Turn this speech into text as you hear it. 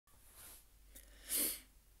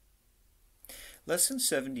Lesson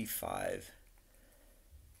 75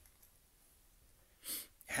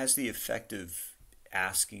 has the effect of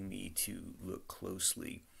asking me to look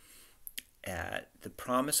closely at the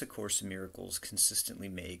promise A Course in Miracles consistently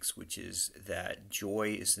makes, which is that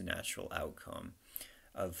joy is the natural outcome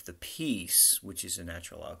of the peace, which is a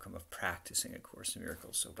natural outcome of practicing A Course in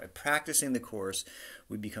Miracles. So by practicing the Course,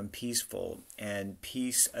 we become peaceful, and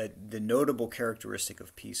peace, the notable characteristic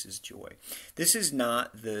of peace is joy. This is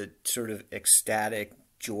not the sort of ecstatic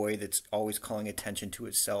joy that's always calling attention to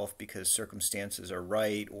itself because circumstances are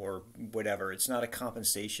right or whatever. It's not a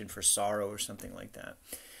compensation for sorrow or something like that.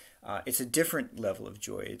 It's a different level of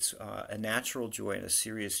joy. It's a natural joy and a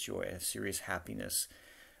serious happiness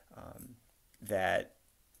that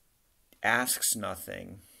asks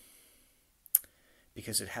nothing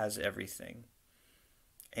because it has everything.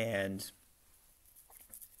 And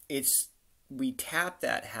we tap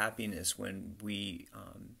that happiness when we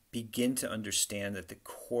begin to understand that the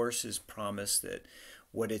Course's promise that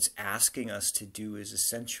what it's asking us to do is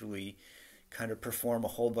essentially kind of perform a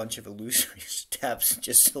whole bunch of illusory steps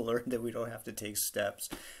just to learn that we don't have to take steps,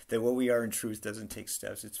 that what we are in truth doesn't take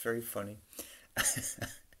steps. It's very funny.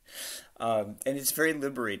 And it's very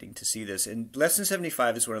liberating to see this. And Lesson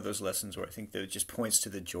 75 is one of those lessons where I think that it just points to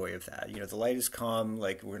the joy of that. You know, the light has come,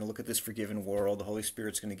 like we're going to look at this forgiven world, the Holy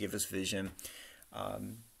Spirit's going to give us vision.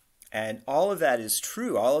 And all of that is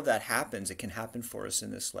true. All of that happens. It can happen for us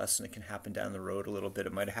in this lesson. It can happen down the road a little bit.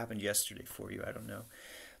 It might have happened yesterday for you. I don't know.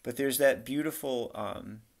 But there's that beautiful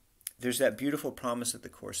promise that the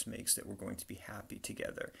Course makes that we're going to be happy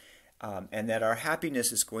together. And that our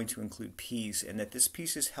happiness is going to include peace, and that this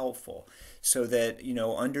peace is helpful, so that, you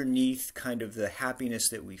know, underneath kind of the happiness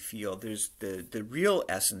that we feel, there's the real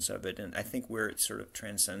essence of it, and I think where it sort of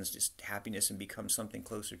transcends just happiness and becomes something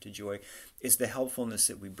closer to joy, is the helpfulness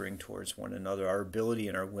that we bring towards one another, our ability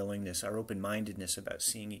and our willingness, our open-mindedness about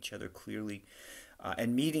seeing each other clearly,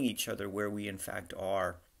 and meeting each other where we in fact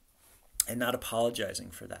are. And not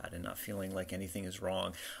apologizing for that and not feeling like anything is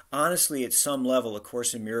wrong. Honestly, at some level, A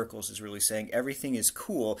Course in Miracles is really saying everything is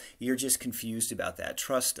cool. You're just confused about that.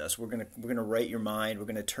 Trust us. We're gonna right your mind. We're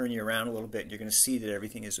gonna turn you around a little bit. And you're gonna see that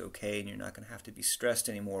everything is okay, and you're not gonna have to be stressed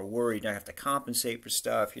anymore, worried. You're not gonna have to compensate for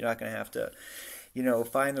stuff. You're not gonna have to, you know,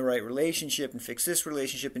 find the right relationship and fix this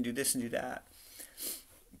relationship and do this and do that.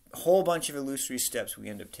 A whole bunch of illusory steps we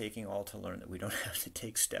end up taking, all to learn that we don't have to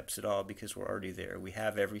take steps at all because we're already there. We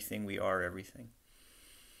have everything. We are everything.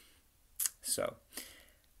 So,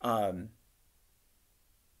 I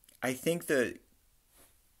think that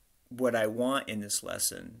what I want in this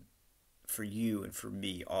lesson for you and for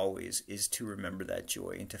me always is to remember that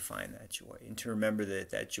joy and to find that joy and to remember that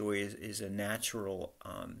that joy is a natural,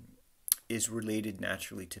 is related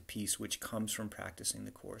naturally to peace, which comes from practicing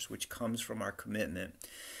the Course, which comes from our commitment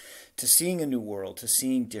to seeing a new world, to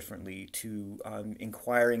seeing differently, to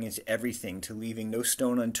inquiring into everything, to leaving no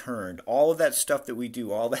stone unturned. All of that stuff that we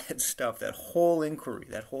do, all that stuff, that whole inquiry,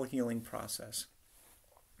 that whole healing process,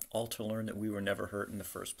 all to learn that we were never hurt in the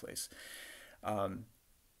first place.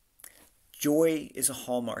 Joy is a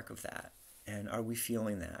hallmark of that. And are we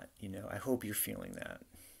feeling that? You know, I hope you're feeling that.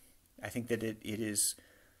 I think that it is...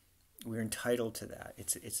 We're entitled to that.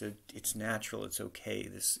 It's natural. It's okay.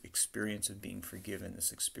 This experience of being forgiven,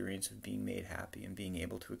 this experience of being made happy and being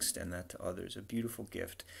able to extend that to others, a beautiful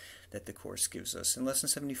gift that the Course gives us. And Lesson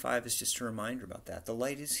 75 is just a reminder about that. The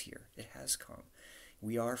light is here. It has come.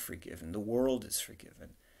 We are forgiven. The world is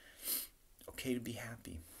forgiven. Okay to be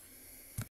happy.